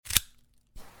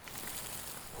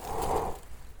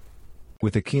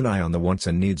With a keen eye on the wants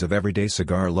and needs of everyday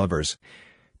cigar lovers,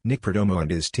 Nick Perdomo and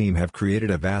his team have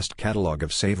created a vast catalog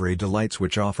of savory delights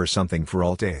which offer something for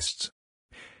all tastes.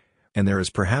 And there is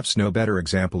perhaps no better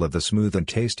example of the smooth and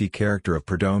tasty character of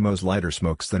Perdomo's lighter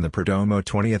smokes than the Perdomo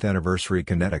 20th Anniversary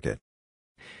Connecticut.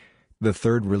 The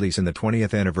third release in the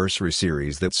 20th Anniversary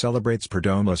series that celebrates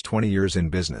Perdomo's 20 years in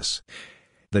business.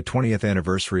 The 20th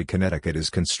Anniversary Connecticut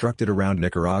is constructed around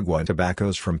Nicaraguan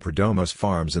tobaccos from Perdomo's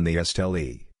farms in the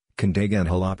Esteli, Condega and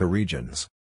Jalapa regions.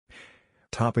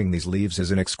 Topping these leaves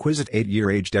is an exquisite 8-year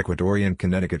aged Ecuadorian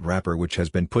Connecticut wrapper which has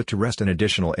been put to rest an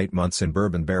additional 8 months in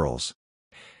bourbon barrels.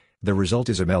 The result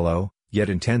is a mellow, yet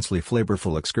intensely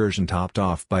flavorful excursion topped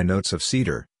off by notes of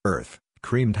cedar, earth,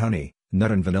 creamed honey,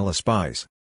 nut and vanilla spice.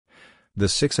 The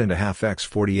 6.5x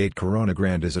 48 Corona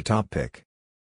Grande is a top pick.